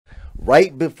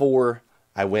right before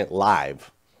I went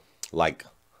live, like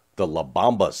the La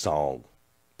Bamba song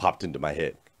popped into my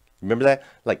head. Remember that?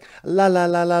 Like la la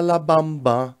la la la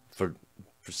bamba.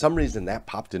 For some reason that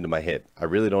popped into my head. I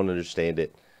really don't understand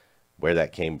it, where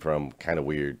that came from. Kind of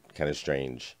weird, kind of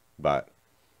strange, but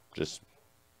just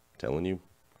telling you,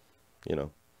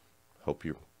 hope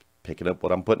you're picking up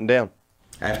what I'm putting down.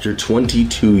 After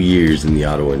 22 years in the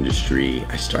auto industry,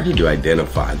 I started to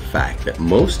identify the fact that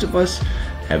most of us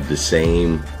have the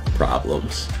same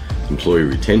problems. Employee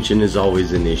retention is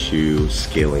always an issue,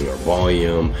 scaling our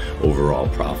volume, overall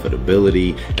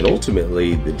profitability, and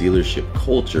ultimately the dealership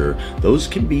culture. Those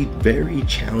can be very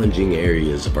challenging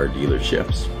areas of our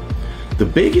dealerships. The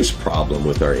biggest problem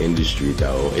with our industry,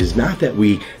 though, is not that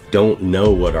we don't know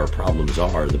what our problems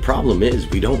are. The problem is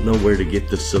we don't know where to get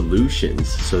the solutions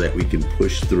so that we can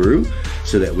push through,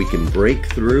 so that we can break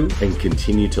through and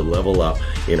continue to level up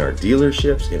in our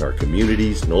dealerships, in our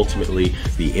communities, and ultimately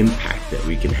the impact that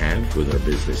we can have with our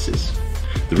businesses.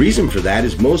 The reason for that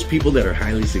is most people that are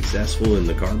highly successful in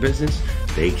the car business,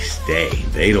 they stay.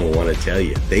 They don't want to tell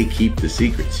you. They keep the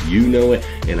secrets. You know it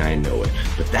and I know it.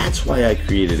 But that's why I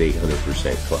created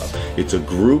 800% Club. It's a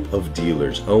group of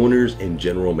dealers, owners, and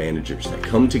general managers that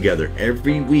come together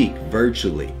every week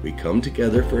virtually. We come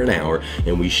together for an hour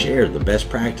and we share the best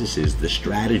practices, the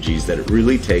strategies that it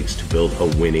really takes to build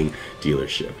a winning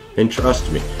dealership. And trust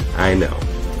me, I know.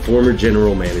 Former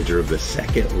general manager of the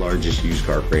second largest used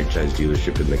car franchise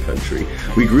dealership in the country.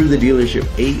 We grew the dealership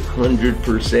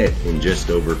 800% in just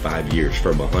over 5 years,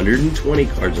 from 120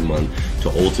 cars a month to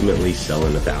ultimately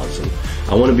selling 1,000.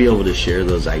 I want to be able to share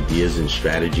those ideas and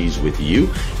strategies with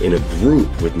you in a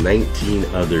group with 19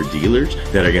 other dealers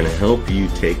that are going to help you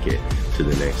take it to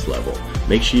the next level.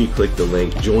 Make sure you click the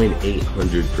link, join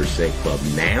 800% Club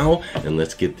now, and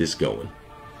let's get this going.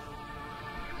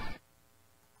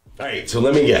 All right, so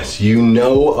let me guess, you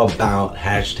know about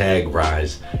hashtag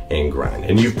Rise and Grind.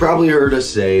 And you've probably heard us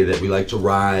say that we like to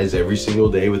rise every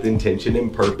single day with intention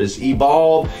and purpose,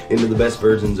 evolve into the best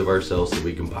versions of ourselves that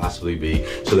we can possibly be,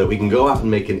 so that we can go out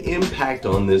and make an impact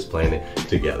on this planet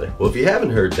together. Well, if you haven't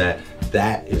heard that,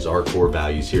 that is our core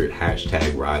values here at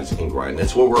hashtag Rise and Grind.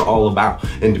 That's what we're all about.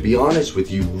 And to be honest with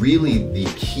you, really the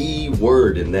key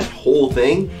word in that whole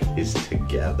thing is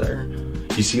together.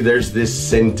 You see, there's this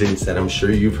sentence that I'm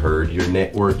sure you've heard, your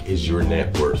network is your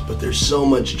net worth, but there's so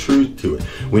much truth to it.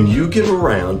 When you get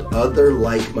around other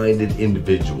like-minded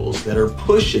individuals that are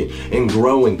pushing and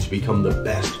growing to become the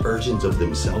best versions of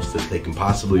themselves that they can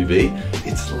possibly be,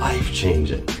 it's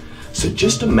life-changing. So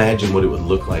just imagine what it would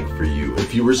look like for you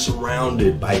if you were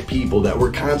surrounded by people that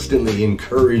were constantly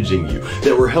encouraging you,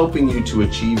 that were helping you to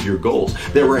achieve your goals,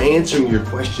 that were answering your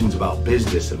questions about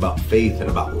business, about faith, and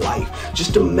about life.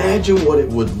 Just imagine what it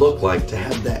would look like to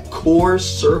have that core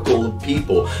circle of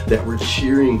people that were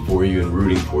cheering for you and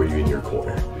rooting for you in your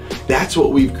corner. That's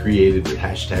what we've created with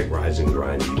hashtag Rise and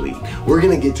Grind Elite. We're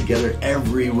gonna get together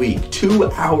every week, 2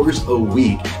 hours a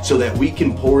week, so that we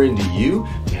can pour into you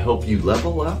to help you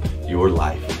level up your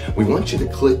life. We want you to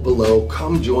click below,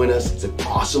 come join us. It's an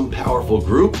awesome, powerful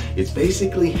group. It's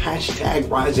basically hashtag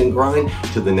Rise and Grind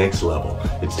to the next level.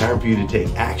 It's time for you to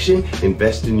take action,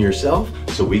 invest in yourself,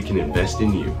 so we can invest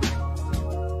in you.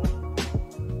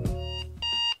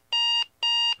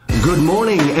 Good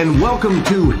morning and welcome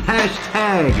to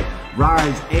hashtag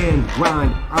Rise and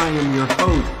Grind. I am your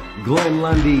host, Glenn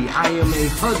Lundy. I am a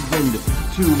husband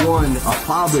to 1, a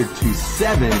father to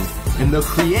 7, and the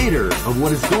creator of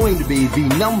what is going to be the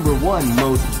 #1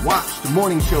 most watched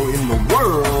morning show in the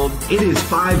world. It is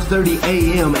 5:30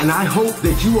 a.m. and I hope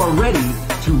that you are ready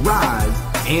to rise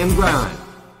and grind.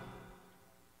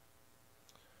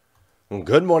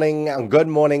 Good morning, good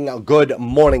morning, good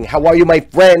morning. How are you, my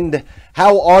friend?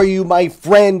 How are you, my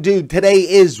friend? Dude, today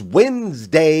is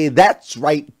Wednesday. That's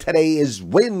right, today is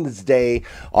Wednesday,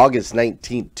 August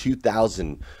 19th,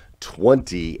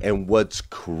 2020. And what's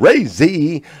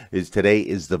crazy is today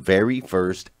is the very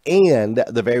first and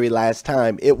the very last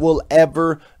time it will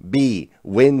ever be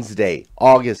Wednesday,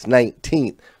 August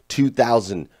 19th,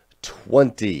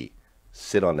 2020.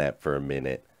 Sit on that for a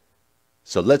minute.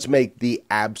 So let's make the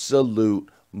absolute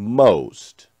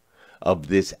most of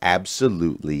this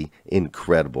absolutely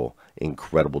incredible,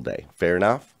 incredible day. Fair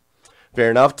enough? Fair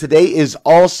enough. Today is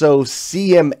also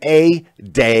CMA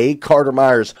Day. Carter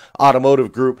Myers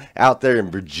Automotive Group out there in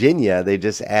Virginia, they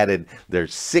just added their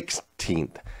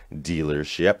 16th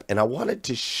dealership, and I wanted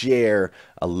to share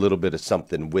a little bit of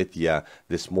something with you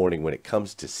this morning when it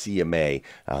comes to CMA.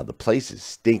 The place is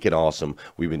stinking awesome.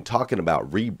 We've been talking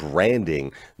about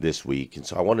rebranding this week, and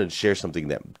so I wanted to share something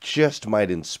that just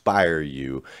might inspire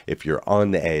you if you're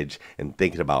on the edge and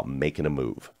thinking about making a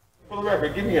move. Well, the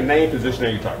record, give me your name, position,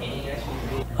 and your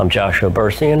title. I'm Joshua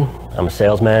Bersian. I'm a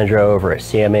sales manager over at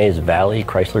CMA's Valley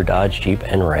Chrysler Dodge Jeep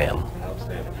and Ram.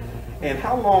 Outstanding. And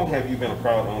how long have you been a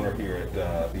proud owner here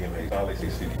at CMA's Valley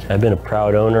CCD? I've been a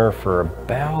proud owner for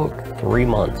about 3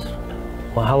 months.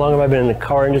 Well, how long have I been in the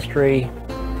car industry?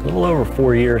 A little over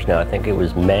 4 years now. I think it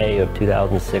was May of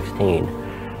 2016.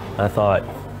 I thought,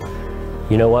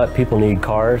 you know what? People need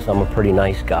cars. I'm a pretty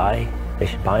nice guy. They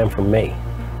should buy them from me.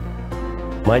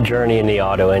 My journey in the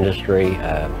auto industry,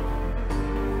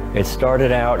 it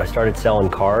started out, I started selling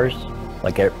cars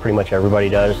like pretty much everybody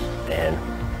does, and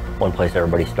one place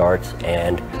everybody starts.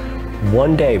 And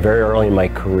one day, very early in my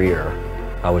career,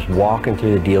 I was walking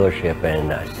through the dealership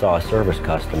and I saw a service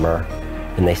customer,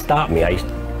 and they stopped me.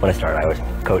 When I started, I was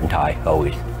coat and tie,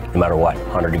 always, no matter what,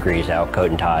 100 degrees out,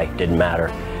 coat and tie, didn't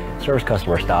matter. Service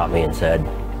customer stopped me and said,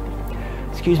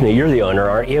 "Excuse me, you're the owner,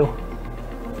 aren't you?"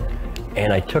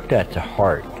 And I took that to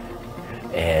heart,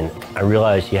 and I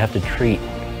realized you have to treat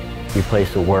your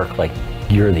place of work like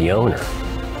you're the owner.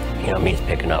 You know, it means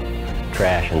picking up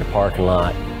trash in the parking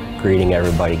lot, greeting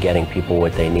everybody, getting people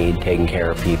what they need, taking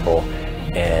care of people.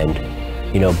 And,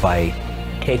 you know, by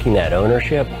taking that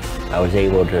ownership, I was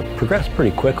able to progress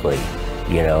pretty quickly,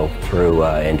 you know, through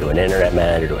into an internet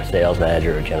manager, to a sales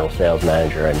manager, a general sales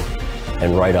manager,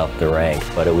 and right up the ranks.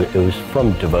 But it was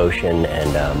from devotion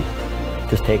and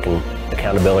just taking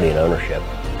accountability and ownership.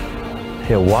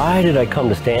 You know, why did I come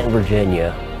to Stanton,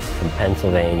 Virginia from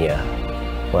Pennsylvania?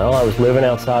 Well, I was living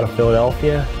outside of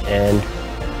Philadelphia and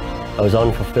I was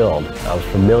unfulfilled. I was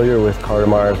familiar with Carter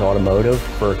Myers Automotive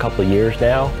for a couple of years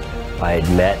now. I had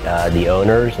met the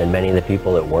owners and many of the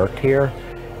people that worked here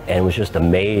and was just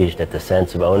amazed at the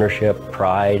sense of ownership,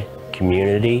 pride,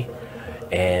 community.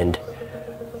 And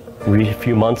a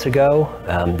few months ago,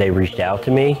 they reached out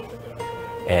to me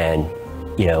and,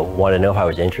 you know, wanted to know if I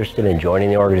was interested in joining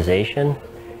the organization.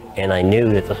 And I knew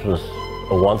that this was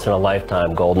a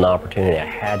once-in-a-lifetime golden opportunity. I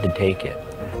had to take it.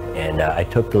 And I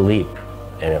took the leap.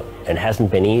 And it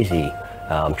hasn't been easy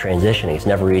transitioning. It's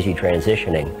never easy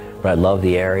transitioning. But I love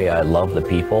the area, I love the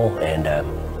people, and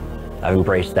I've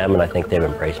embraced them, and I think they've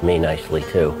embraced me nicely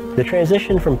too. The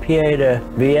transition from PA to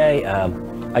VA,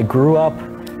 I grew up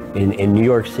in New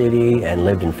York City and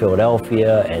lived in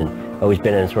Philadelphia and always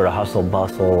been in sort of hustle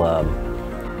bustle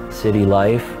city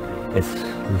life. It's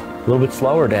a little bit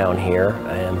slower down here,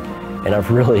 and I've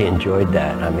really enjoyed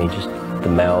that. I mean, just the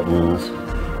mountains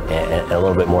and a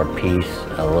little bit more peace,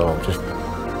 it's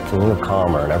a little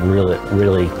calmer, and I've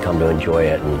really come to enjoy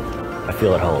it, and I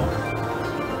feel at home.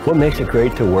 What makes it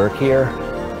great to work here?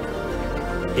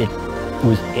 It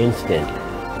was instant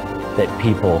that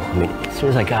people, I mean, as soon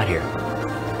as I got here,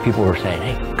 people were saying,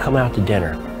 "Hey, come out to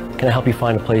dinner. Can I help you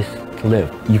find a place to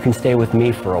live? You can stay with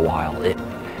me for a while."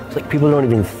 It's like people don't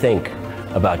even think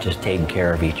about just taking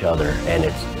care of each other, and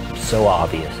it's so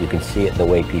obvious. You can see it in the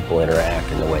way people interact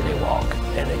and the way they walk,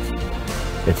 and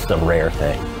it's a rare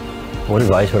thing. What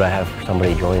advice would I have for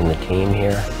somebody joining the team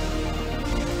here?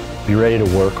 Be ready to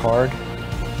work hard,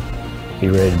 be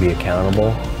ready to be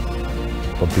accountable,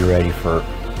 but be ready for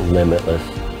limitless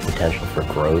potential for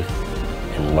growth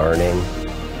and learning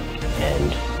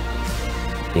and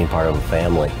being part of a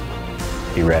family.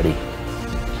 Be ready.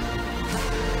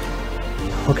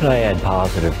 What can I add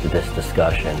positive to this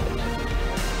discussion?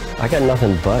 I got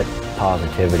nothing but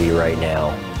positivity right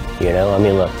now. You know, I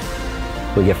mean, look,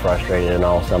 we get frustrated and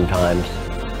all sometimes,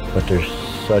 but there's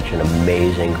such an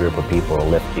amazing group of people to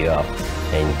lift you up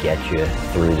and get you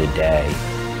through the day.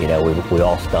 You know, we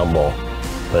all stumble,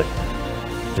 but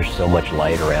there's so much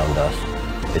light around us.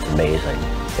 It's amazing.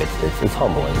 It's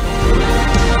humbling.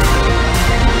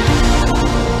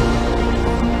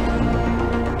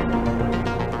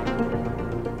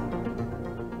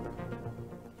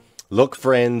 Look,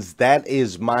 friends, that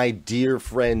is my dear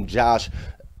friend Josh.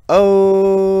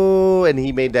 Oh, and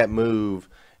he made that move,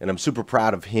 and I'm super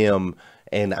proud of him,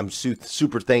 and I'm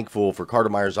super thankful for Carter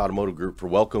Myers Automotive Group for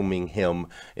welcoming him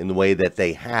in the way that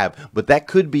they have. But that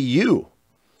could be you.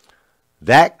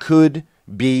 That could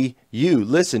be you.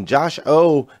 Listen, Josh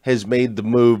O has made the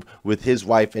move with his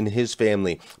wife and his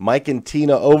family. Mike and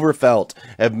Tina Overfelt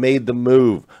have made the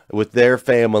move with their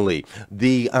family.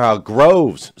 The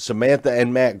Groves, Samantha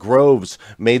and Matt Groves,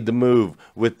 made the move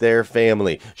with their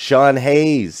family. Sean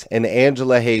Hayes and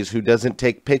Angela Hayes, who doesn't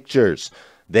take pictures,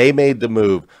 they made the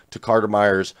move to Carter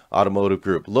Myers Automotive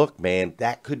Group. Look, man,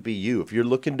 that could be you. If you're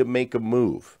looking to make a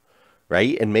move,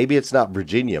 right? And maybe it's not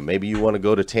Virginia. Maybe you want to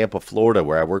go to Tampa, Florida,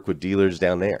 where I work with dealers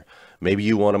down there. Maybe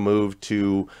you want to move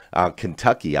to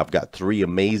Kentucky. I've got 3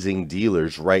 amazing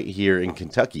dealers right here in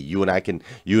Kentucky. You and I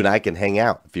can hang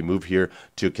out if you move here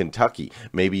to Kentucky.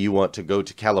 Maybe you want to go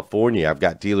to California. I've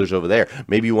got dealers over there.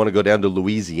 Maybe you want to go down to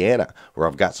Louisiana, where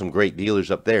I've got some great dealers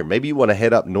up there. Maybe you want to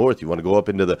head up north. You want to go up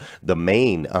into the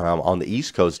Maine on the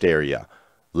East Coast area.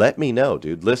 Let me know,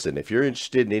 dude. Listen, if you're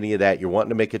interested in any of that, you're wanting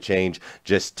to make a change,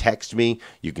 just text me.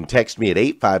 You can text me at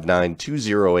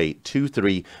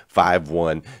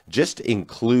 859-208-2351. Just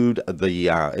include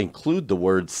the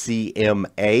word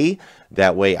CMA.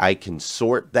 That way I can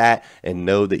sort that and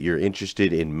know that you're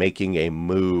interested in making a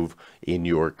move in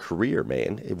your career,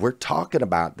 man. We're talking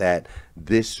about that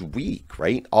this week,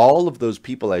 right? All of those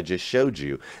people I just showed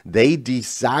you, they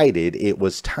decided it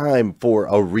was time for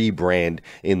a rebrand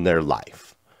in their life.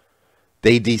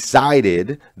 They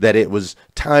decided that it was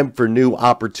time for new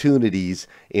opportunities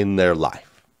in their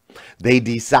life. They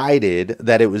decided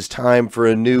that it was time for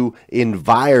a new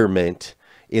environment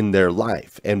in their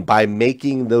life. And by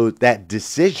making that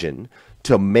decision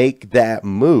to make that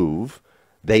move,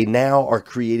 they now are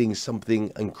creating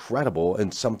something incredible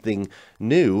and something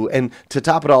new. And to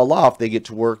top it all off, they get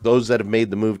to work, those that have made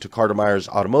the move to Carter Myers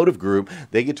Automotive Group,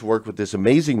 they get to work with this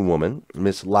amazing woman,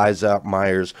 Miss Liza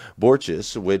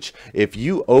Myers-Borges, which if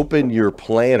you open your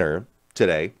planner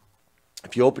today,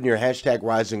 if you open your hashtag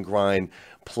Rise and Grind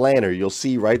planner, you'll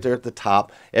see right there at the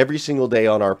top, every single day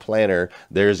on our planner,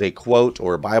 there's a quote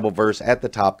or a Bible verse at the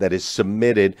top that is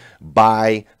submitted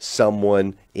by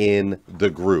someone in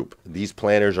the group. These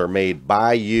planners are made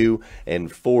by you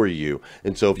and for you.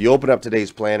 And so if you open up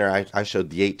today's planner, I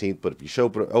showed the 18th, but if you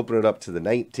open it up to the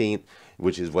 19th,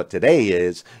 which is what today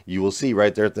is, you will see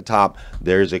right there at the top,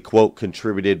 there's a quote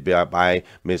contributed by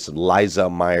Miss Liza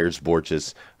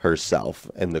Myers-Borges herself.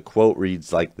 And the quote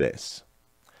reads like this: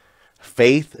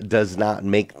 "Faith does not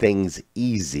make things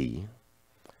easy.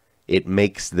 It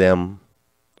makes them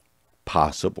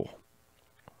possible."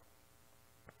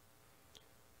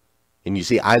 And you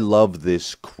see, I love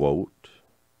this quote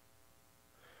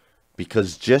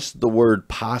because just the word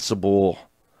possible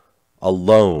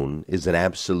alone is an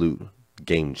absolute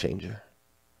game changer.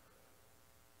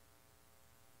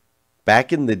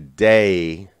 Back in the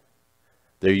day,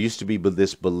 there used to be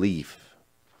this belief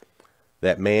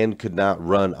that man could not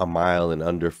run a mile in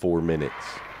under 4 minutes.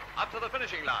 Up to the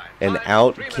finishing line. And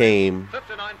out came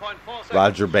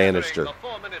Roger Bannister.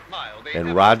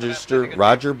 And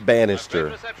Roger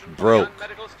Bannister broke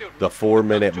the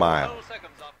 4-minute mile.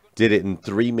 Did it in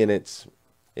 3 minutes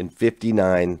and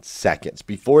 59 seconds.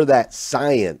 Before that,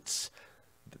 science,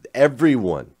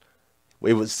 everyone,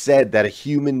 it was said that a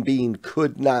human being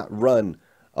could not run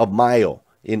a mile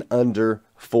in under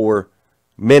 4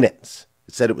 minutes.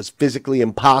 It said it was physically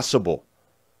impossible.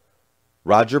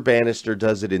 Roger Bannister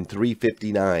does it in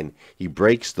 3:59. He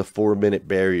breaks the 4-minute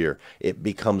barrier. It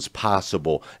becomes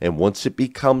possible. And once it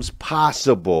becomes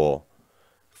possible,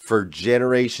 for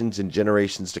generations and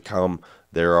generations to come,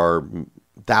 there are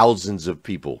thousands of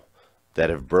people that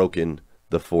have broken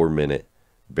the 4-minute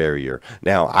barrier.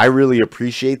 Now, I really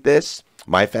appreciate this.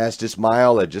 My fastest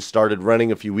mile, I just started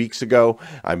running a few weeks ago.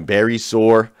 I'm very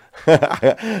sore.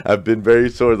 I've been very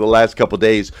sore the last couple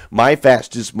days. My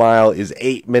fastest mile is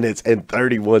 8 minutes and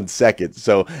 31 seconds.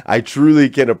 So I truly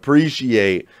can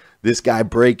appreciate this guy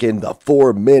breaking the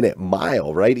 4-minute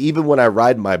mile, right? Even when I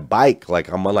ride my bike,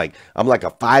 I'm like a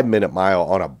 5-minute mile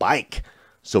on a bike.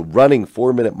 So running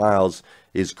 4-minute miles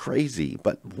is crazy.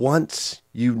 But once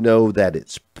you know that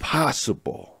it's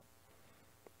possible,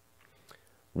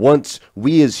 once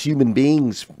we as human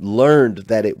beings learned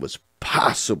that it was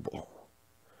possible,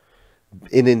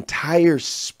 an entire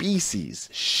species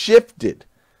shifted,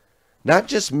 not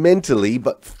just mentally,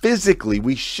 but physically.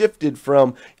 We shifted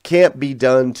from can't be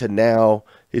done to now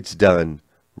it's done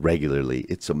regularly.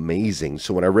 It's amazing.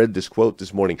 So when I read this quote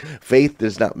this morning, faith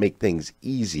does not make things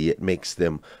easy. It makes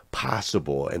them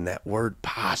possible. And that word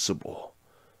possible,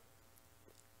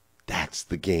 that's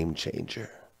the game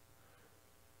changer.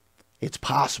 It's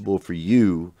possible for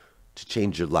you to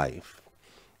change your life.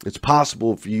 It's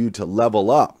possible for you to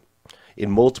level up in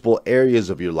multiple areas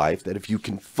of your life, that if you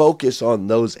can focus on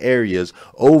those areas,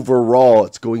 overall,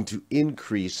 it's going to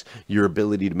increase your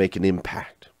ability to make an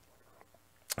impact.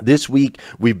 This week,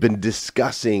 we've been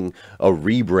discussing a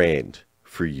rebrand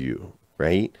for you,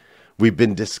 right? We've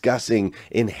been discussing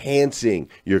enhancing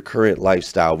your current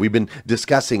lifestyle. We've been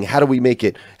discussing how do we make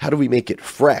it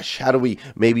fresh? How do we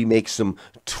maybe make some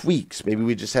tweaks? Maybe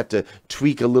we just have to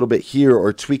tweak a little bit here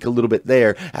or tweak a little bit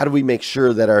there. How do we make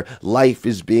sure that our life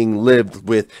is being lived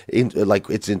with,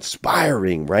 like it's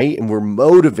inspiring, right? And we're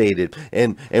motivated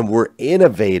and we're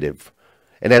innovative.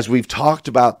 And as we've talked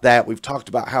about that, we've talked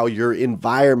about how your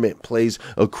environment plays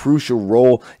a crucial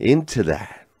role into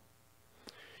that.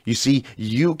 You see,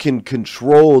 you can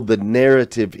control the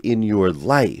narrative in your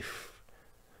life.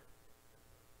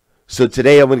 So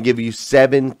today I'm going to give you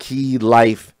 7 key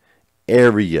life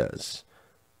areas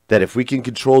that if we can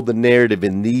control the narrative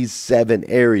in these 7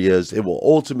 areas, it will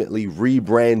ultimately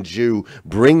rebrand you,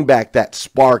 bring back that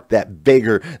spark, that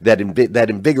vigor, that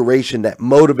invigoration, that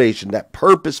motivation, that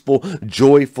purposeful,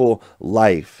 joyful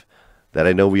life that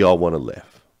I know we all want to live.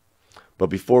 But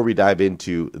before we dive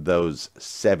into those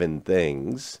 7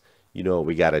 things, you know what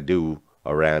we got to do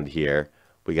around here?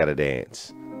 We got to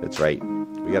dance. That's right.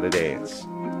 We got to dance.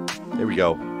 Here we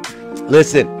go.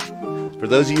 Listen, for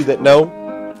those of you that know,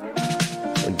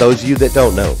 and those of you that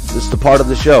don't know, this is the part of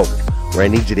the show where I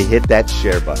need you to hit that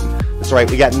share button. That's right,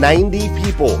 we got 90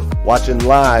 people watching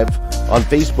live on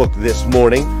Facebook this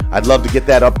morning. I'd love to get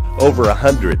that up over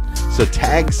 100. So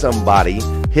tag somebody,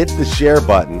 hit the share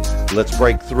button, let's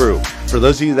break through. For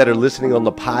those of you that are listening on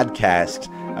the podcast,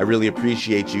 I really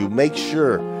appreciate you. Make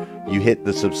sure you hit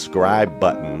the subscribe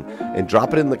button and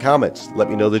drop it in the comments. Let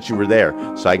me know that you were there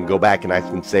so I can go back and I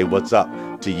can say what's up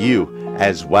to you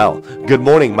as well. Good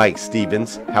morning, Mike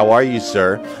Stevens. How are you,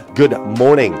 sir? Good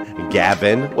morning,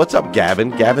 Gavin. What's up,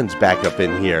 Gavin? Gavin's back up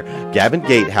in here. Gavin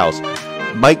Gatehouse.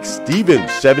 Mike Stevens,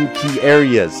 7 key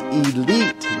areas.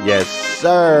 Elite. Yes,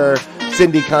 sir.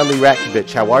 Cindy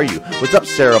Conley-Ratkovich, how are you? What's up,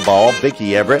 Sarah Ball?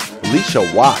 Vicky Everett. Alicia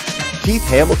Watt. Keith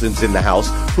Hamilton's in the house.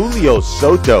 Julio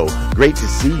Soto, great to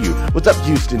see you. What's up,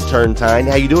 Houston Turntine?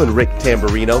 How you doing, Rick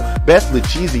Tamburino? Beth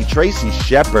Lucchese, Tracy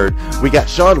Shepard. We got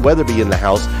Sean Weatherby in the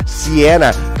house.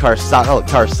 Sienna Carsale.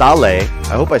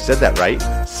 I hope I said that right.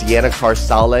 Sienna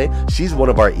Carsale. She's one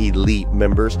of our elite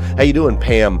members. How you doing,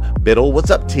 Pam Biddle? What's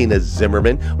up, Tina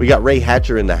Zimmerman? We got Ray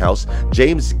Hatcher in the house.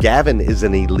 James Gavin is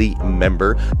an elite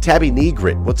member. Tabby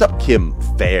Negrit. What's up, Kim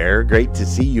Fair? Great to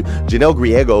see you. Janelle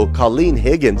Griego, Colleen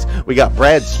Higgins. We got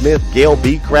Brad Smith, Gail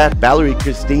Beecraft, Valerie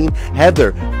Christine,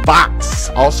 Heather Fox,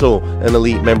 also an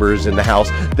elite member is in the house.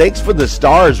 Thanks for the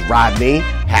stars, Rodney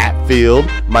Hatfield,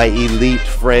 my elite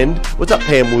friend. What's up,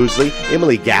 Pam Woosley?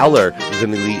 Emily Gowler is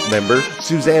an elite member.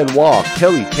 Suzanne Wall,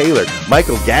 Kelly Taylor,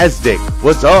 Michael Gazdick.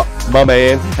 What's up, my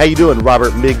man? How you doing,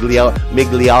 Robert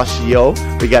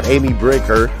Migliaccio? We got Amy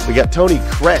Bricker. We got Tony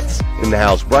Kretz in the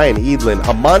house. Brian Edlin,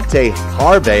 Amante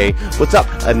Harvey. What's up,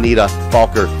 Anita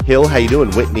Falker Hill? How you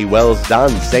doing, Whitney Wells, Don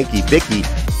Sankey, Vicky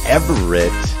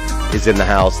Everett is in the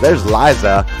house. There's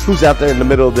Liza, who's out there in the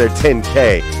middle of their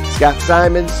 10K. Scott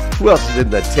Simons, who else is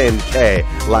in the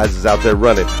 10K? Liza's out there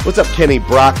running. What's up, Kenny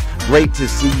Brock? Great to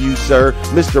see you, sir.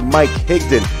 Mr. Mike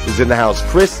Higdon is in the house.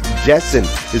 Chris Jessen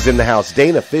is in the house.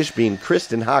 Dana Fishbein,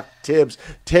 Kristen Hawk Tibbs,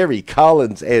 Terry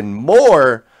Collins, and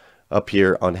more up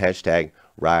here on hashtag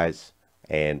Rise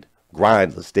and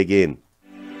Grind. Let's dig in.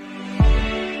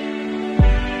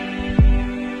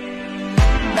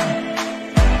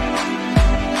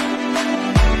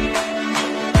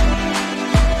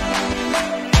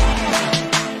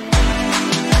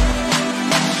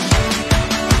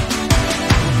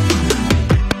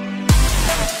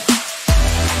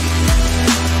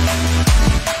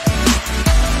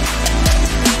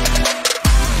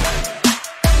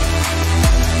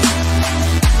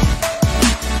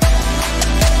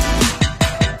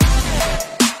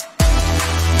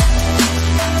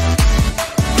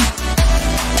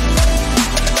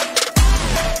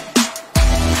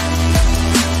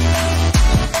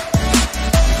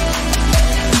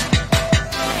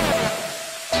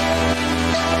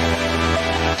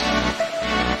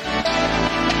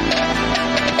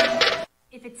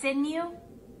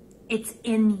 It's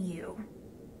in you.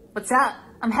 What's up?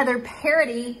 I'm Heather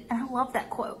Parody, and I love that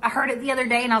quote. I heard it the other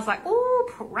day, and I was like, ooh,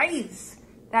 praise.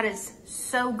 That is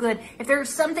so good. If there's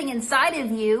something inside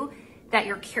of you that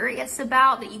you're curious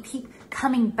about, that you keep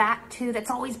coming back to,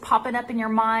 that's always popping up in your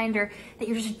mind, or that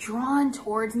you're just drawn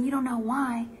towards, and you don't know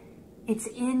why, it's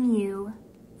in you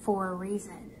for a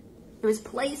reason. It was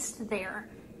placed there.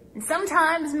 And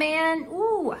sometimes, man,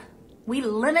 ooh, we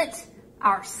limit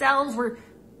ourselves. We're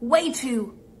way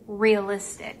too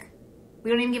realistic.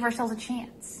 We don't even give ourselves a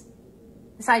chance.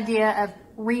 This idea of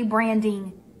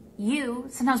rebranding you,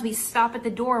 sometimes we stop at the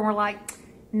door and we're like,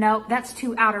 nope, that's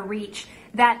too out of reach.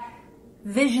 That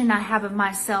vision I have of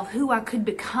myself, who I could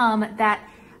become, that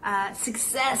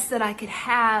success that I could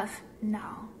have,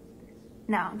 no,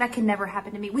 that can never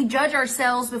happen to me. We judge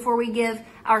ourselves before we give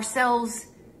ourselves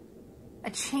a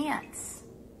chance.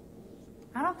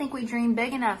 I don't think we dream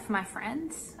big enough, my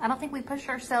friends. I don't think we push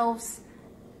ourselves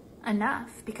enough,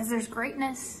 because there's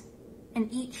greatness in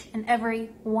each and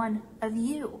every one of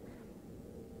you.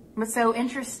 What's so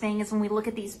interesting is when we look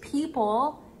at these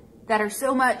people that are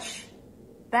so much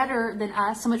better than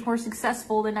us, so much more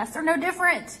successful than us, they're no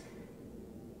different.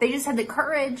 They just had the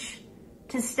courage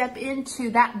to step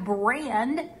into that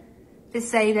brand to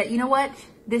say that, you know what,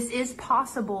 this is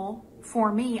possible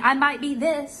for me. I might be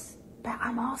this, but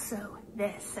I'm also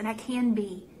this, and I can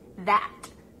be that,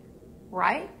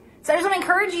 right? So I just want to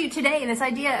encourage you today in this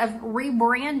idea of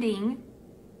rebranding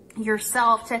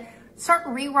yourself to start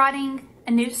rewriting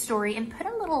a news story and put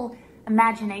a little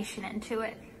imagination into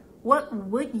it. What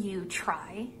would you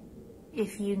try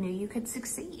if you knew you could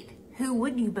succeed? Who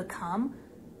would you become?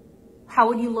 How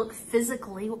would you look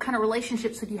physically? What kind of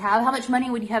relationships would you have? How much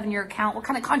money would you have in your account? What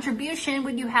kind of contribution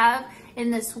would you have in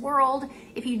this world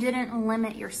if you didn't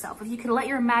limit yourself? If you could let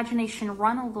your imagination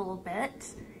run a little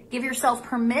bit, give yourself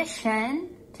permission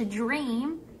to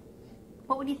dream,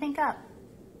 what would you think up?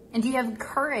 And do you have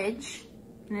courage?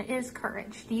 And it is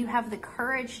courage. Do you have the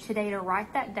courage today to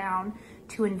write that down,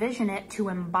 to envision it, to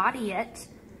embody it,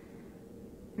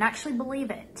 and actually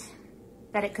believe it,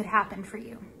 that it could happen for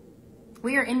you?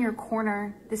 We are in your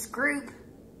corner. This group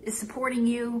is supporting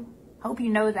you. Hope you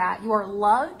know that. You are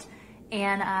loved.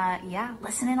 And yeah,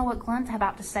 listen in on what Glenn's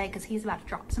about to say, because he's about to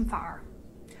drop some fire.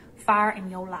 Fire in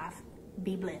your life.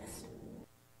 Be blessed.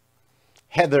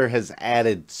 Heather has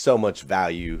added so much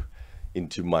value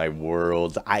into my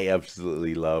world. I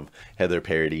absolutely love Heather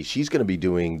Parody. She's going to be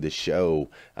doing the show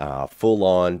full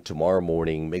on tomorrow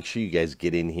morning. Make sure you guys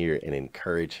get in here and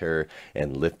encourage her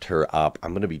and lift her up.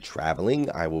 I'm going to be traveling.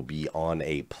 I will be on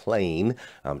a plane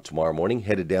tomorrow morning,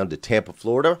 headed down to Tampa,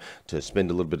 Florida, to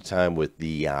spend a little bit of time with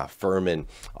the Furman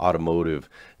Automotive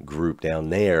group down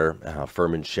there,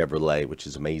 Furman Chevrolet, which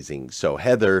is amazing. So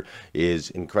Heather is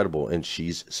incredible, and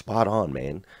she's spot on,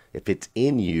 man. If it's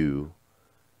in you,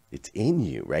 it's in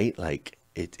you, right? Like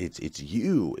it's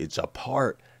you. It's a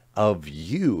part of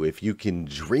you. If you can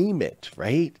dream it,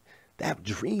 right? That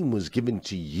dream was given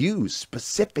to you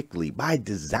specifically by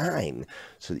design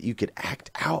so that you could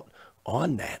act out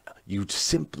on that. You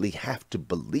simply have to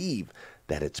believe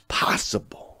that it's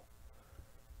possible.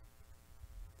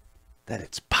 That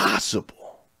it's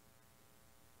possible.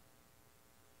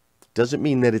 Doesn't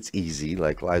mean that it's easy,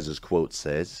 like Liza's quote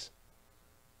says.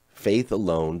 Faith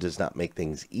alone does not make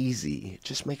things easy. It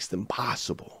just makes them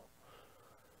possible.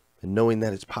 And knowing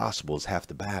that it's possible is half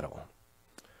the battle.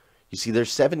 You see,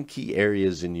 there's 7 key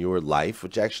areas in your life,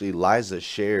 which actually Liza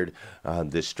shared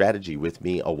this strategy with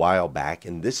me a while back.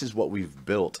 And this is what we've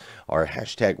built our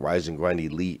hashtag Rise and Grind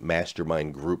Elite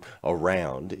Mastermind group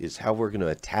around, is how we're going to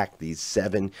attack these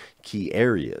 7 key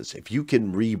areas. If you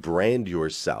can rebrand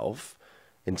yourself,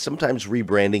 and sometimes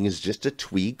rebranding is just a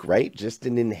tweak, right? Just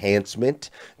an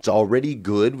enhancement. It's already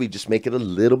good. We just make it a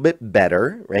little bit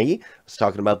better, right? I was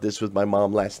talking about this with my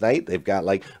mom last night. They've got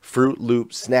like Fruit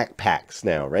Loop snack packs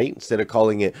now, right? Instead of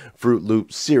calling it Fruit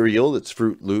Loop cereal, it's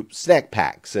Fruit Loop snack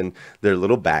packs. And they're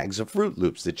little bags of Fruit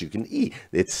Loops that you can eat.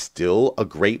 It's still a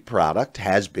great product,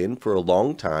 has been for a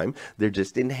long time. They're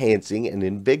just enhancing and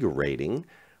invigorating,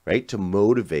 right? To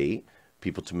motivate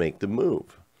people to make the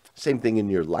move. Same thing in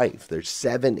your life. There's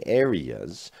 7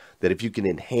 areas that if you can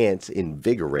enhance,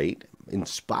 invigorate,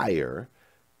 inspire,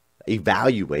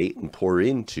 evaluate, and pour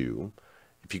into,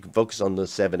 if you can focus on those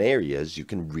 7 areas, you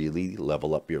can really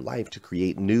level up your life to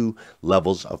create new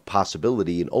levels of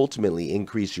possibility and ultimately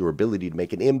increase your ability to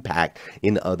make an impact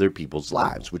in other people's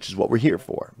lives, which is what we're here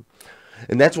for.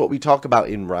 And that's what we talk about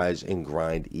in Rise and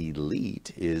Grind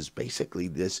Elite, is basically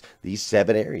these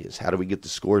 7 areas. How do we get the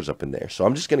scores up in there? So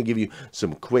I'm just going to give you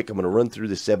some quick, I'm going to run through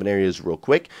the 7 areas real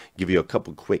quick, give you a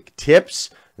couple quick tips.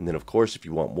 And then, of course, if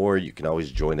you want more, you can always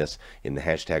join us in the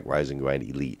hashtag Rise and Grind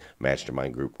Elite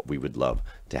Mastermind group. We would love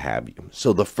to have you.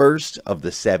 So the first of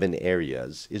the 7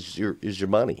 areas is your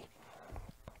money.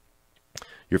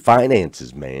 Your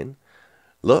finances, man.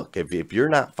 Look, if you're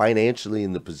not financially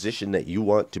in the position that you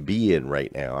want to be in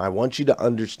right now, I want you to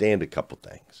understand a couple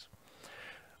things.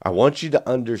 I want you to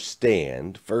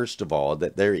understand, first of all,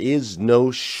 that there is no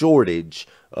shortage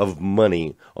of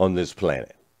money on this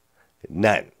planet.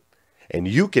 None. And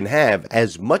you can have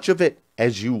as much of it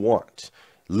as you want.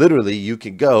 Literally, you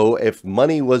could go, if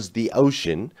money was the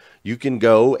ocean, you can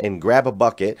go and grab a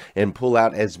bucket and pull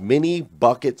out as many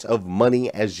buckets of money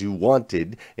as you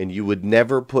wanted, and you would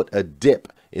never put a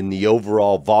dip in the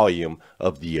overall volume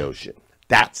of the ocean.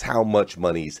 That's how much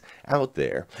money's out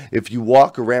there. If you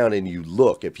walk around and you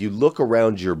look, if you look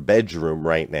around your bedroom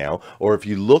right now, or if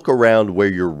you look around where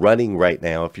you're running right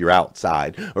now, if you're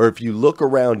outside, or if you look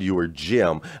around your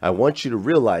gym, I want you to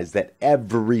realize that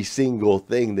every single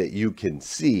thing that you can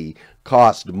see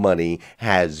costs money,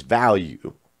 has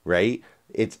value, right?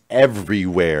 It's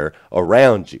everywhere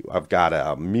around you. I've got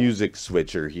a music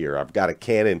switcher here. I've got a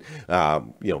Canon,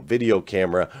 video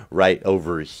camera right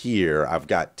over here. I've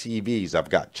got TVs. I've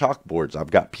got chalkboards.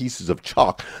 I've got pieces of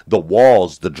chalk, the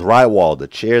walls, the drywall, the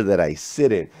chair that I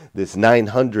sit in, this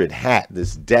 900 hat,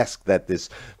 this desk that this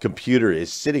computer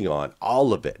is sitting on,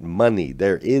 all of it, money.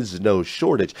 There is no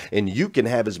shortage, and you can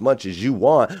have as much as you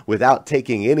want without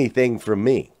taking anything from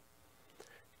me.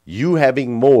 You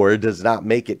having more does not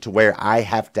make it to where I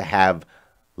have to have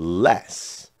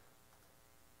less.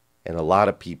 And a lot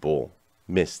of people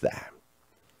miss that.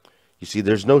 You see,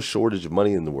 there's no shortage of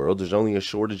money in the world. There's only a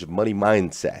shortage of money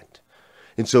mindset.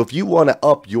 And so if you want to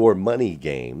up your money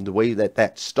game, the way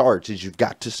that starts is you've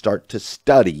got to start to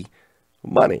study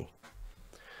money.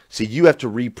 See, you have to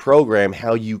reprogram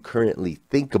how you currently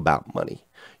think about money.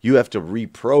 You have to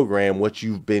reprogram what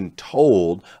you've been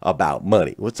told about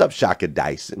money. What's up, Shaka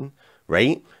Dyson,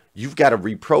 right? You've got to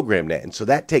reprogram that. And so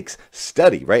that takes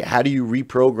study, right? How do you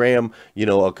reprogram,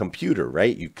 a computer,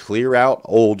 right? You clear out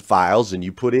old files and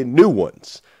you put in new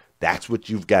ones. That's what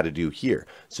you've got to do here.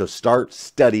 So start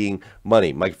studying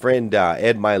money. My friend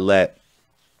Ed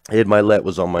Milet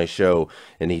was on my show,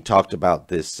 and he talked about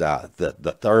this,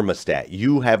 the thermostat.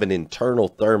 You have an internal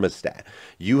thermostat.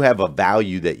 You have a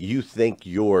value that you think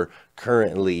you're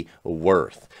currently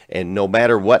worth. And no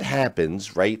matter what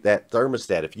happens, right, that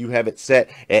thermostat, if you have it set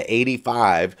at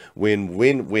 85,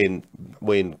 when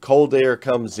cold air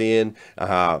comes in,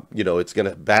 it's going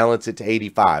to balance it to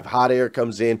 85. Hot air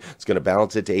comes in, it's going to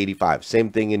balance it to 85. Same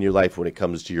thing in your life when it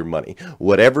comes to your money.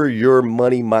 Whatever your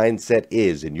money mindset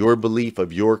is and your belief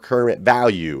of your current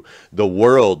value, the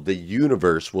world, the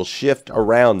universe will shift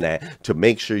around that to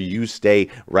make sure you stay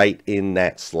right in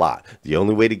that slot. The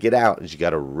only way to get out is you got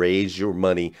to raise your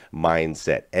money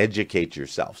mindset. Educate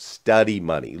yourself, study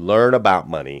money, learn about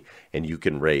money, and you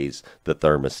can raise the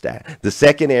thermostat. The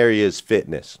second area is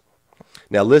fitness.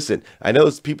 Now, listen, I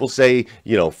know people say,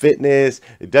 fitness,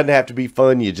 it doesn't have to be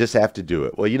fun. You just have to do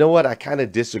it. Well, you know what? I kind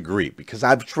of disagree because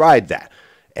I've tried that.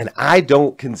 And I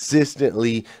don't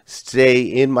consistently stay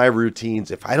in my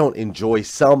routines if I don't enjoy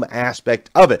some aspect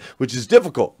of it, which is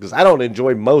difficult because I don't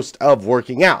enjoy most of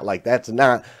working out. Like, that's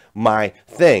not my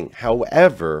thing.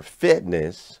 However,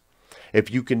 fitness, if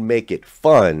you can make it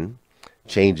fun,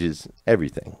 changes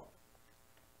everything.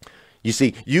 You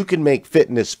see, you can make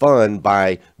fitness fun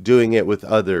by doing it with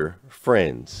other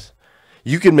friends.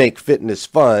 You can make fitness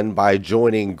fun by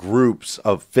joining groups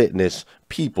of fitness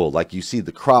people. Like you see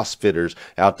the CrossFitters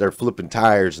out there flipping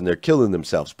tires and they're killing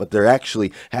themselves, but they're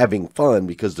actually having fun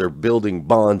because they're building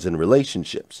bonds and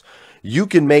relationships. You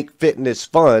can make fitness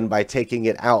fun by taking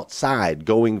it outside,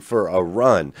 going for a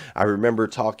run. I remember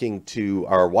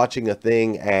watching a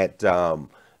thing at the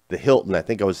Hilton. I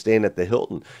think I was staying at the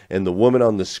Hilton, and the woman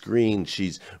on the screen,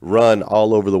 she's run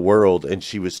all over the world, and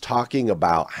she was talking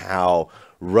about how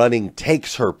running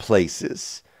takes her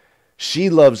places. She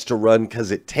loves to run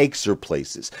because it takes her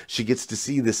places. She gets to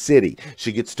see the city.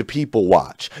 She gets to people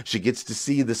watch. She gets to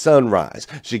see the sunrise.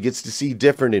 She gets to see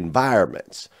different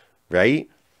environments, right?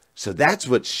 So that's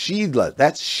what she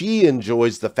loves. She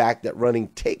enjoys the fact that running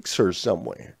takes her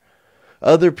somewhere.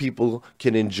 Other people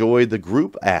can enjoy the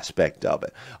group aspect of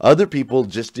it. Other people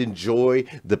just enjoy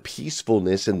the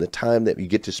peacefulness and the time that you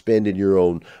get to spend in your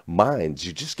own minds.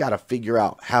 You just got to figure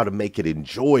out how to make it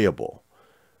enjoyable.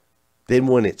 Then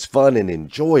when it's fun and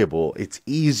enjoyable, it's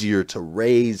easier to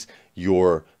raise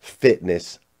your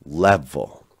fitness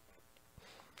level.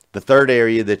 The third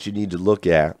area that you need to look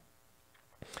at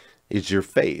is your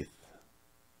faith.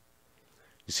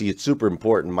 You see, it's super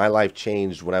important. My life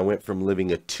changed when I went from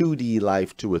living a 2D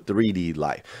life to a 3D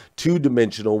life.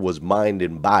 Two-dimensional was mind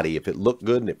and body. If it looked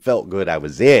good and it felt good, I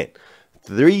was in.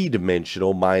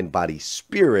 Three-dimensional, mind, body,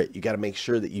 spirit, you got to make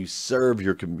sure that you serve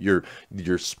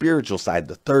your spiritual side,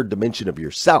 the third dimension of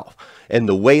yourself. And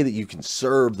the way that you can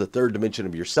serve the third dimension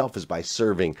of yourself is by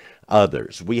serving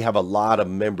others. We have a lot of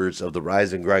members of the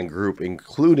Rise and Grind group,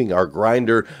 including our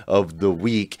grinder of the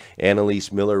week,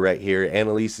 Annalise Miller right here.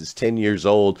 Annalise is 10 years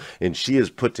old, and she has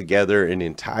put together an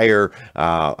entire,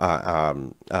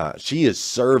 she is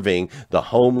serving the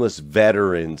homeless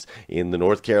veterans in the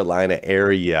North Carolina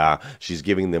area. She's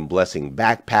giving them blessing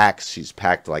backpacks. She's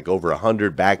packed like over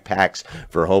 100 backpacks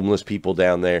for homeless people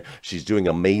down there. She's doing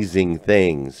amazing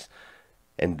things.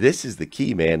 And this is the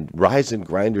key, man. Rise and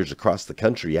Grinders across the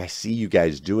country. I see you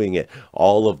guys doing it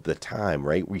all of the time,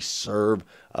 right? We serve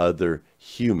other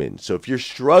humans. So if you're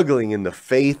struggling in the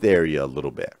faith area a little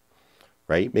bit,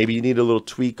 right? Maybe you need a little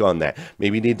tweak on that.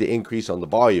 Maybe you need to increase on the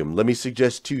volume. Let me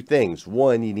suggest two things.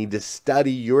 One, you need to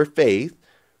study your faith,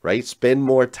 right? Spend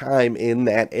more time in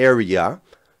that area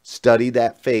Study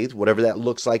that faith, whatever that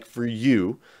looks like for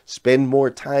you. Spend more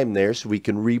time there so we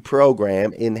can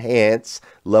reprogram, enhance,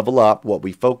 level up what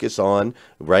we focus on,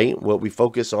 right? What we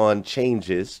focus on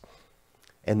changes,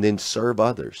 and then serve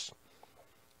others.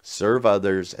 Serve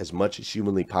others as much as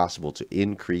humanly possible to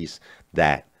increase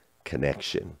that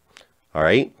connection. All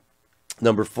right?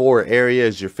 Number 4 area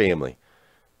is your family,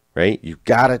 right? You've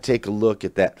got to take a look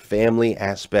at that family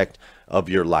aspect of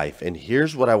your life. And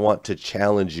here's what I want to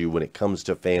challenge you when it comes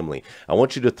to family. I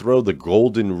want you to throw the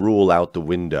golden rule out the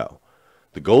window.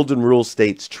 The golden rule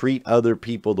states treat other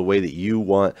people the way that you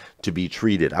want to be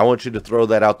treated. I want you to throw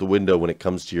that out the window when it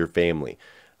comes to your family.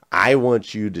 I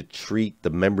want you to treat the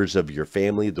members of your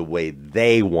family the way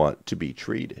they want to be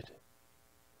treated.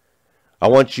 I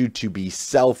want you to be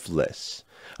selfless.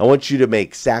 I want you to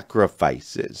make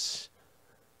sacrifices.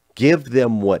 Give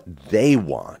them what they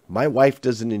want. My wife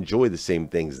doesn't enjoy the same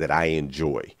things that I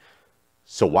enjoy.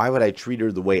 So why would I treat her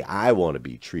the way I want to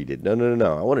be treated? No.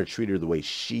 I want to treat her the way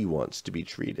she wants to be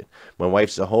treated. My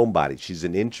wife's a homebody. She's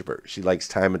an introvert. She likes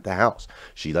time at the house.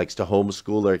 She likes to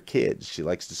homeschool her kids. She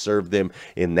likes to serve them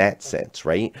in that sense,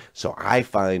 right? So I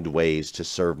find ways to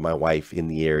serve my wife in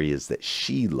the areas that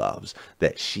she loves,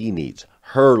 that she needs.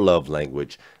 Her love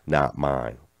language, not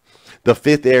mine. The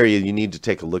 5th area you need to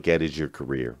take a look at is your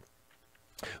career.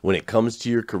 When it comes to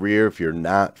your career, if you're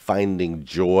not finding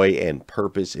joy and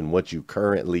purpose in what you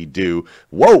currently do,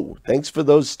 whoa, thanks for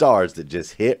those stars that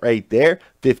just hit right there.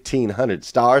 1,500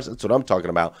 stars. That's what I'm talking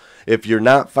about. If you're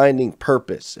not finding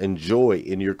purpose and joy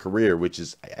in your career, which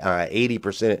is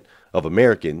 80% of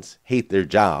Americans hate their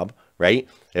job, right?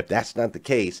 If that's not the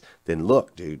case, then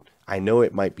look, dude, I know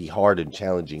it might be hard and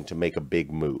challenging to make a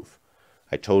big move.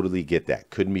 I totally get that.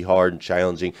 Couldn't be hard and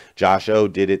challenging. Josh O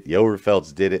did it. The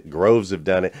Overfelds did it. Groves have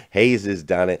done it. Hayes has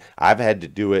done it. I've had to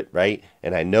do it, right?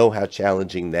 And I know how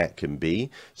challenging that can be.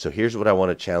 So here's what I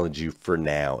want to challenge you for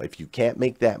now. If you can't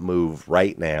make that move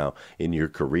right now in your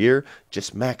career,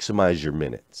 just maximize your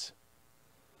minutes.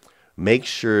 Make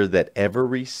sure that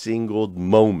every single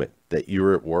moment that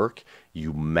you're at work,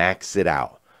 you max it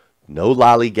out. No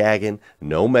lollygagging,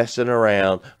 no messing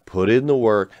around, put in the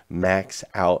work, max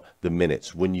out the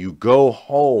minutes. When you go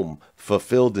home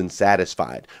fulfilled and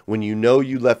satisfied, when you know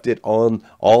you left it all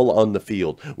on the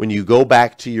field, when you go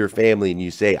back to your family and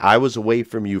you say, I was away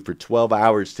from you for 12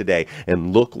 hours today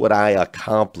and look what I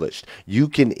accomplished, you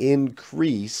can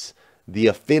increase the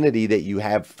affinity that you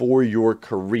have for your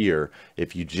career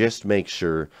if you just make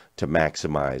sure to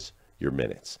maximize your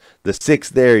minutes. The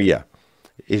 6th area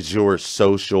is your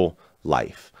social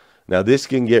life. Now, this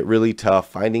can get really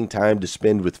tough, finding time to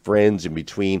spend with friends in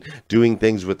between doing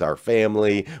things with our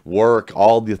family, work,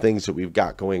 all the things that we've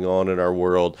got going on in our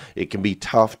world. It can be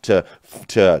tough to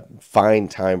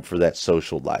find time for that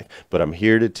social life. But I'm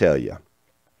here to tell you,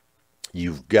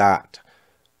 you've got,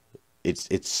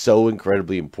 it's so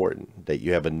incredibly important that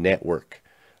you have a network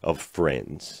of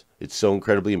friends. It's so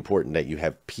incredibly important that you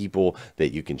have people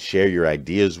that you can share your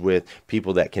ideas with,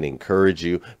 people that can encourage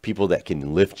you, people that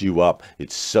can lift you up.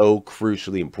 It's so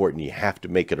crucially important. You have to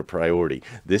make it a priority.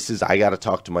 I got to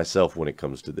talk to myself when it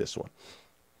comes to this one.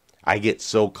 I get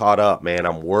so caught up, man.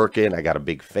 I'm working. I got a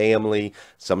big family.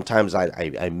 Sometimes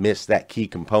I miss that key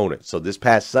component. So this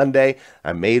past Sunday,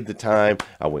 I made the time.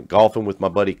 I went golfing with my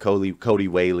buddy Cody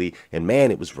Whaley. And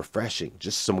man, it was refreshing.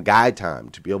 Just some guy time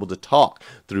to be able to talk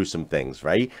through some things,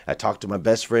 right? I talked to my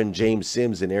best friend James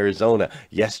Sims in Arizona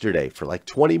yesterday for like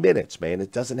 20 minutes, man.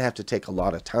 It doesn't have to take a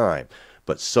lot of time.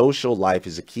 But social life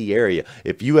is a key area.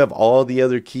 If you have all the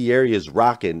other key areas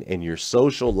rocking and your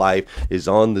social life is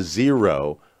on the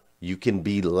zero, you can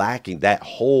be lacking. That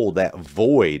hole, that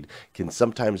void can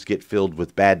sometimes get filled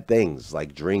with bad things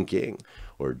like drinking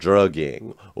or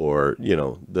drugging or, you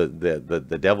know, the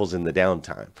devil's in the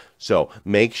downtime. So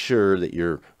make sure that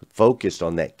you're focused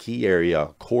on that key area,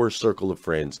 core circle of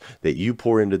friends, that you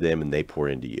pour into them and they pour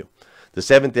into you. The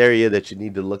 7th area that you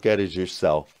need to look at is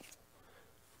yourself.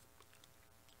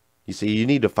 You see, you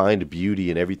need to find beauty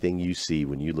in everything you see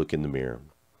when you look in the mirror,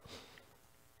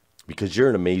 because you're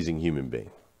an amazing human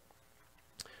being.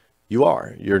 You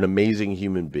are. You're an amazing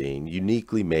human being,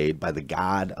 uniquely made by the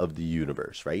God of the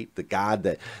universe, right? The God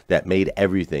that made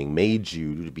everything, made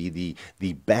you to be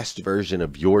the best version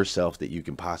of yourself that you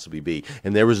can possibly be.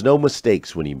 And there was no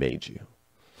mistakes when he made you.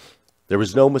 There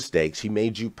was no mistakes. He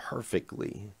made you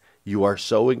perfectly. You are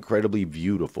so incredibly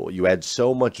beautiful. You add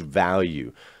so much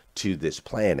value to this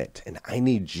planet. And I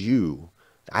need you.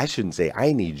 I shouldn't say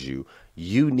I need you.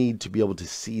 You need to be able to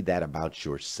see that about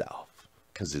yourself,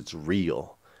 because it's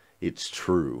real. it's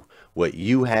true. What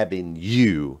you have in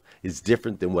you is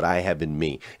different than what I have in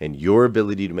me. And your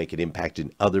ability to make an impact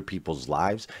in other people's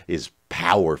lives is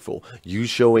powerful. You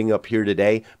showing up here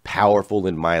today, powerful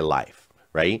in my life,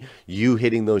 right? You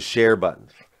hitting those share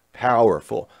buttons,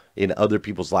 powerful in other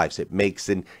people's lives. It makes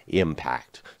an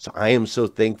impact. So I am so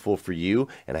thankful for you,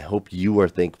 and I hope you are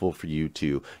thankful for you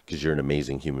too, because you're an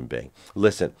amazing human being.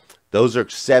 Listen, those are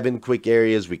 7 quick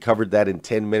areas. We covered that in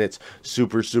 10 minutes,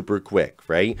 super, super quick,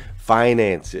 right?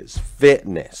 Finances,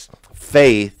 fitness,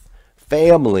 faith,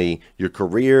 family, your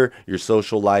career, your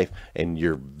social life, and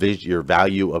your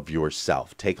value of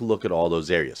yourself. Take a look at all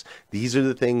those areas. These are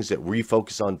the things that we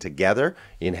focus on together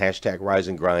in hashtag Rise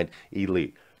and Grind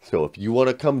Elite. So if you want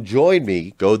to come join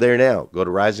me, go there now. Go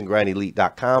to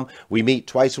riseandgrindelite.com. We meet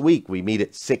twice a week. We meet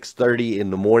at 6:30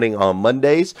 in the morning on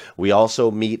Mondays. We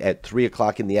also meet at 3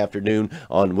 o'clock in the afternoon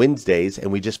on Wednesdays,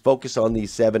 and we just focus on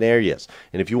these 7 areas.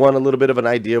 And if you want a little bit of an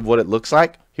idea of what it looks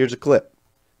like, here's a clip.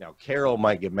 Now, Carol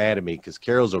might get mad at me because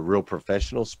Carol's a real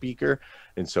professional speaker.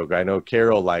 And so I know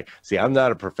Carol, see, I'm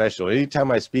not a professional.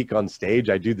 Anytime I speak on stage,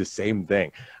 I do the same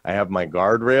thing. I have my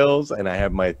guardrails and I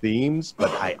have my themes, but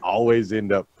I always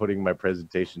end up putting my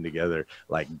presentation together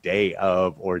day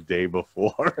of or day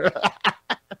before.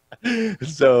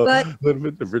 So a little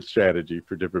bit different strategy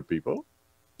for different people.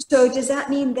 So does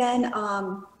that mean then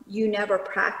you never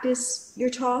practice your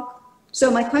talk?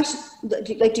 So my question,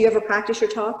 do you ever practice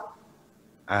your talk?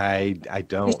 I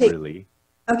don't really.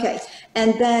 Okay.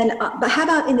 And then, but how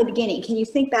about in the beginning? Can you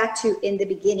think back to in the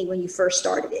beginning when you first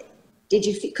started it? Did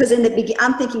you, because in the beginning,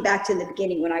 I'm thinking back to in the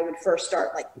beginning when I would first start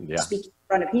speaking in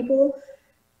front of people.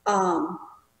 In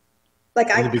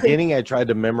the beginning, I tried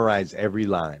to memorize every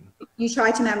line. You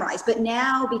tried to memorize, but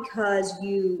now because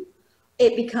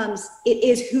it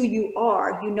is who you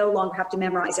are, you no longer have to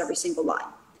memorize every single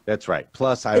line. That's right.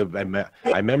 Plus, I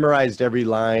memorized every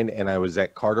line, and I was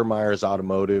at Carter Myers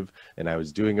Automotive, and I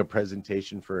was doing a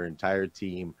presentation for an entire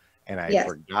team, and I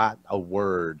forgot a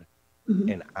word,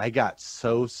 and I got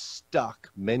so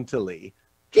stuck mentally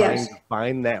trying to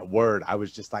find that word. I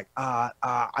was just like,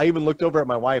 I even looked over at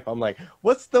my wife. I'm like,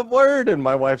 what's the word? And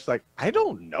my wife's like, I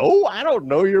don't know. I don't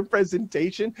know your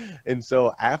presentation. And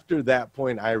so after that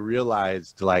point, I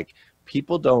realized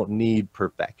people don't need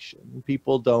perfection.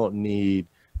 People don't need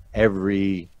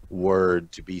every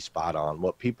word to be spot on.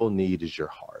 What people need is your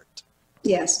heart.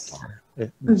 Yes.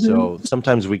 So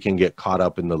sometimes we can get caught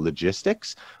up in the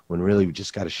logistics when really we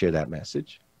just got to share that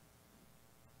message.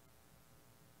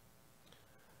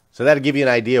 So that'll give you an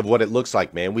idea of what it looks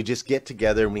like, man. We just get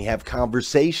together and we have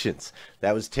conversations.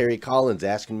 That was Terry Collins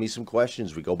asking me some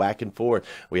questions. We go back and forth.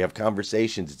 We have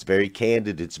conversations. It's very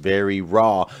candid. It's very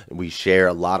raw. And we share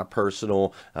a lot of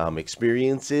personal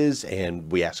experiences, and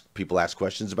people ask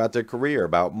questions about their career,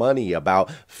 about money,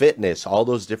 about fitness, all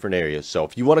those different areas. So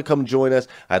if you want to come join us,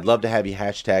 I'd love to have you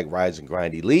hashtag Rise and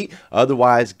Grind Elite.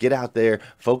 Otherwise, get out there,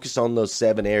 focus on those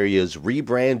 7 areas,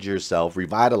 rebrand yourself,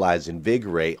 revitalize,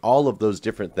 invigorate, all of those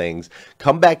different things.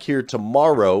 Come back here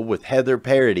tomorrow with Heather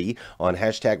Parody on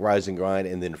hashtag Rise and Grind.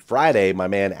 And then Friday, my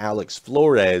man Alex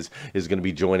Flores is going to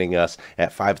be joining us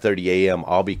at 5:30 a.m.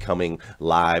 I'll be coming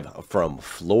live from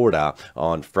Florida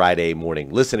on Friday morning.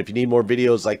 Listen, if you need more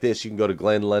videos like this, you can go to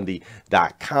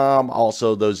glennlundy.com.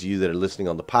 Also, those of you that are listening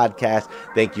on the podcast,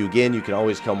 thank you again. You can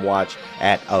always come watch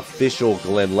at Official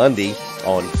Glenn Lundy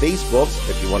on Facebook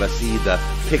if you want to see the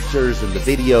pictures and the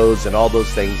videos and all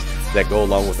those things that go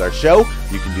along with our show.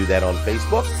 You can do that on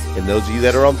Facebook. And those of you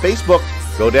that are on Facebook,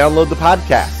 go download the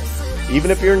podcast.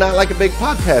 Even if you're not a big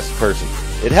podcast person,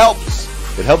 it helps.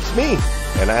 It helps me,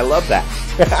 and I love that.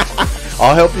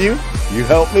 I'll help you. You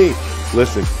help me.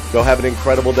 Listen, go have an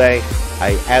incredible day.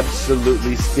 I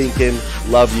absolutely stinking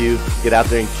love you. Get out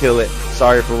there and kill it.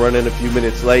 Sorry for running a few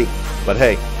minutes late, but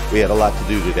hey, we had a lot to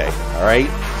do today, all right?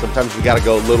 Sometimes we got to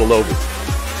go a little over.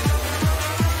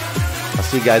 I'll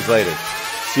see you guys later.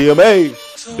 CMA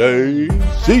Day.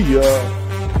 See ya.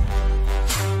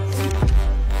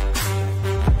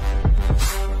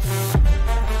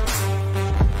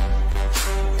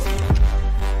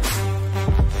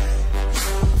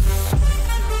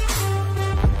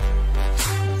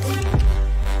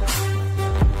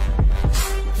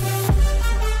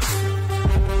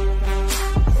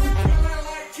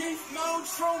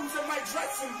 Shrooms in my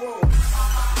dressing room.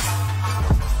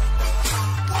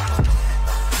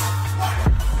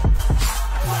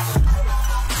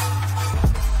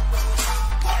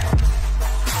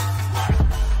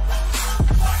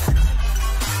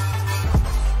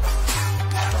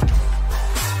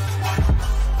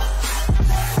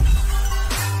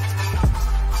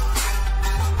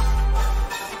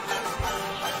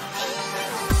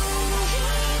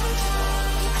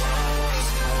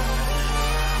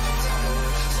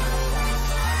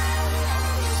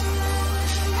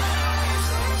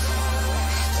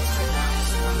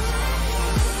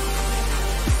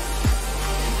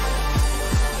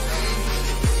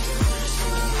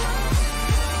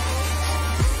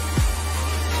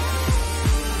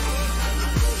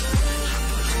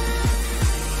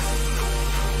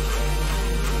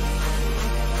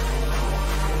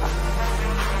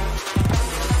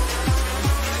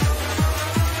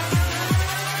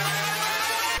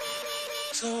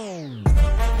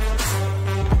 soul.